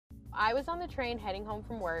I was on the train heading home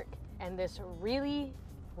from work, and this really,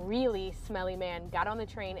 really smelly man got on the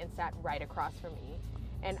train and sat right across from me.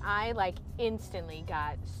 And I like instantly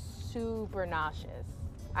got super nauseous.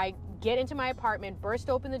 I get into my apartment, burst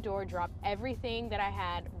open the door, drop everything that I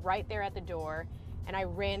had right there at the door, and I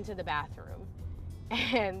ran to the bathroom.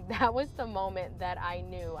 And that was the moment that I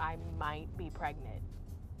knew I might be pregnant.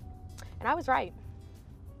 And I was right.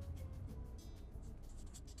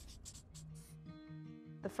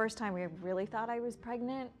 The first time we really thought I was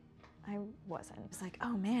pregnant, I wasn't. It was like,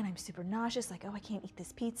 oh man, I'm super nauseous, like, oh, I can't eat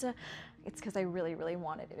this pizza. It's because I really, really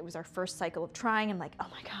wanted it. It was our first cycle of trying, and like, oh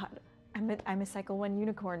my God, I'm a cycle 1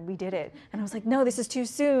 unicorn, we did it. And I was like, no, this is too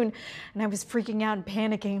soon. And I was freaking out and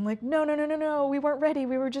panicking. I'm like, no, no, no, no, no, we weren't ready.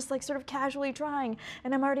 We were just like sort of casually trying,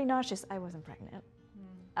 and I'm already nauseous. I wasn't pregnant.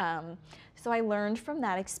 So I learned from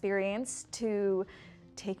that experience to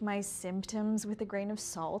take my symptoms with a grain of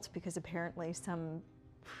salt, because apparently some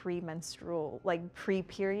premenstrual, like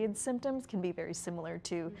pre-period symptoms can be very similar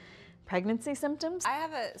to pregnancy symptoms. I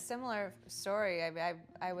have a similar story.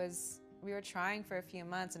 We were trying for a few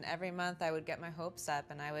months, and every month I would get my hopes up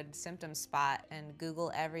and I would symptom spot and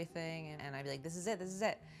Google everything, and I'd be like, this is it, this is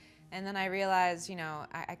it. And then I realized, you know,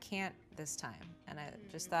 I can't this time. And I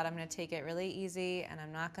just thought I'm gonna take it really easy and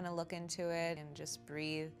I'm not gonna look into it and just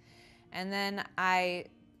breathe. And then I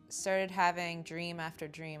started having dream after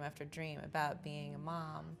dream after dream about being a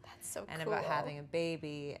mom. That's so and cool. about having a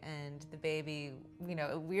baby, and the baby, you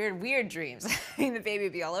know, weird dreams. I mean, the baby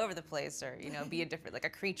would be all over the place, or, you know, be a different, like a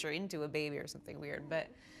creature into a baby or something weird. But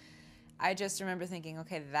I just remember thinking,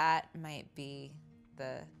 okay, that might be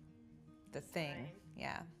the thing.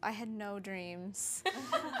 Yeah. I had no dreams.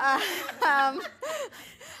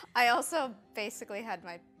 I also basically had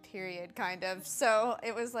my period, kind of. So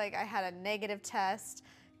it was like I had a negative test,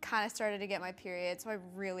 kind of started to get my period, so I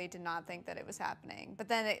really did not think that it was happening. But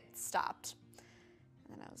then it stopped.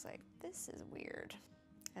 And then I was like, this is weird.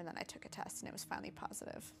 And then I took a test and it was finally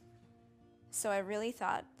positive. So I really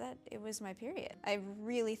thought that it was my period. I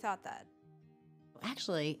really thought that.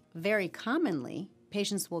 Actually, very commonly,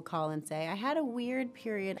 patients will call and say, I had a weird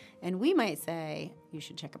period, and we might say, you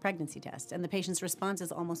should check a pregnancy test. And the patient's response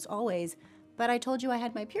is almost always, but I told you I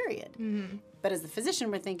had my period. Mm-hmm. But as the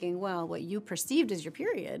physician, we're thinking, well, what you perceived as your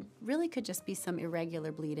period really could just be some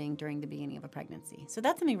irregular bleeding during the beginning of a pregnancy. So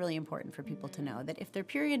that's something really important for people to know, that if their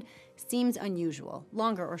period seems unusual,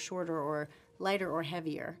 longer or shorter or lighter or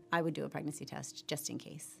heavier, I would do a pregnancy test just in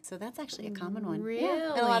case. So that's actually a common one. Really?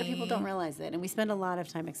 Yeah. And a lot of people don't realize it, and we spend a lot of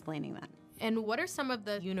time explaining that. And what are some of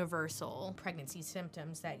the universal pregnancy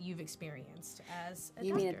symptoms that you've experienced as a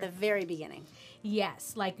You doctor? mean at the very beginning?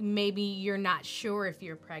 Yes, like maybe you're not sure if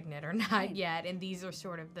you're pregnant or not yet, and these are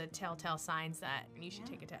sort of the telltale signs that you should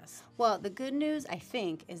take a test. Well, the good news, I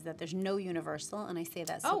think, is that there's no universal, and I say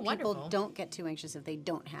that so people don't get too anxious if they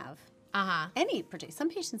don't have any particular. Some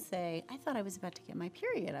patients say, I thought I was about to get my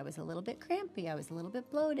period. I was a little bit crampy. I was a little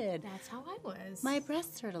bit bloated. That's how I was. My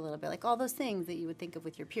breasts hurt a little bit, like all those things that you would think of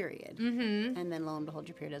with your period. Mm-hmm. And then lo and behold,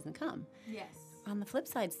 your period doesn't come. Yes. On the flip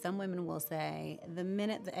side, some women will say, the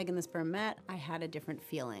minute the egg and the sperm met, I had a different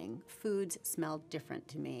feeling. Foods smelled different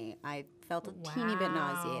to me. I felt a teeny bit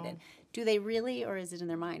nauseated. Do they really, or is it in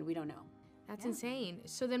their mind? We don't know. That's insane.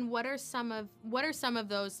 So then what are some of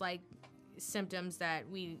those like symptoms that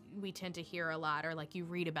we tend to hear a lot, or like you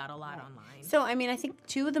read about a lot online? So, I mean, I think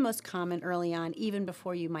two of the most common early on, even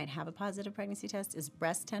before you might have a positive pregnancy test, is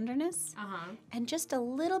breast tenderness and just a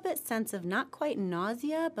little bit sense of not quite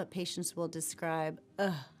nausea, but patients will describe,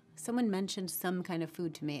 someone mentioned some kind of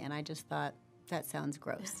food to me, and I just thought, that sounds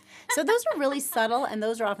gross. So those are really subtle, and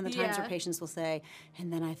those are often the times where patients will say,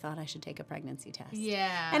 and then I thought I should take a pregnancy test.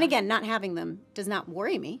 Yeah. And again, not having them does not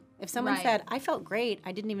worry me. If someone said, I felt great,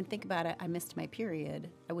 I didn't even think about it, I missed my period,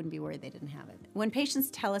 I wouldn't be worried they didn't have it. When patients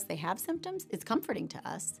tell us they have symptoms, it's comforting to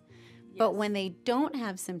us. Yes. But when they don't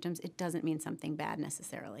have symptoms, it doesn't mean something bad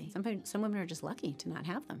necessarily. Some women are just lucky to not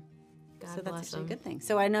have them. God so that's actually a good thing.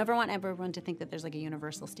 So I never want everyone to think that there's like a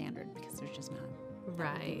universal standard, because there's just not.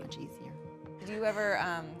 That would be much easier. Do you ever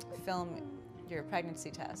film your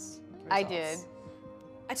pregnancy test results? I did.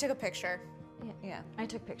 I took a picture. Yeah. I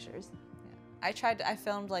took pictures. I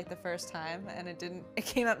filmed like the first time, and it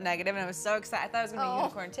came up negative, and I was so excited. I thought I was gonna be a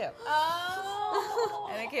unicorn too. Oh.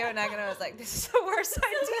 And it came up negative, and I was like, this is the worst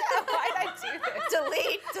idea. Why did I do this?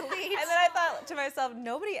 Delete. And then I thought to myself,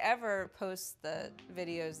 nobody ever posts the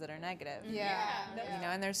videos that are negative. Yeah. You know,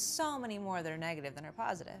 and there's so many more that are negative than are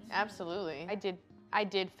positive. Absolutely. I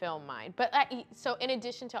did film mine, but so in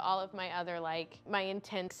addition to all of my other, like my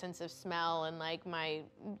intense sense of smell and like my,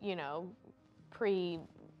 you know,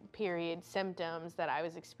 period symptoms that I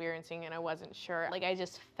was experiencing, and I wasn't sure. Like, I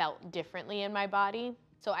just felt differently in my body.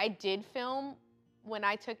 So I did film when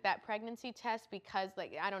I took that pregnancy test because,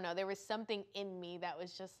 like, I don't know, there was something in me that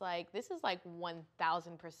was just like, this is like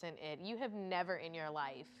 1000% it. You have never in your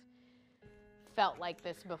life felt like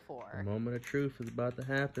this before. The moment of truth is about to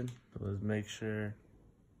happen. Let's make sure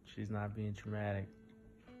she's not being dramatic.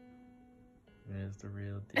 It's the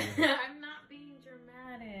real deal. I'm not being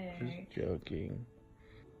dramatic. Just joking.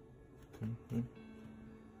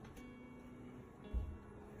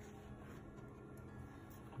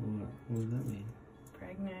 What does that mean?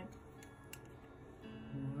 Pregnant.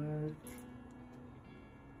 What?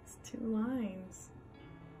 It's 2 lines.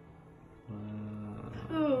 Wow.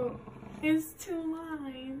 Oh, it's 2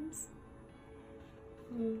 lines.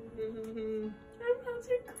 I'm about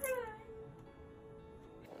to cry.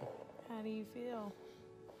 How do you feel?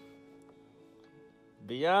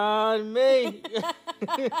 Beyond me.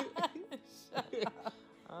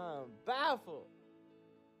 I'm baffled.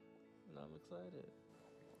 And I'm excited.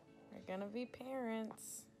 We're gonna be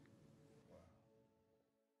parents.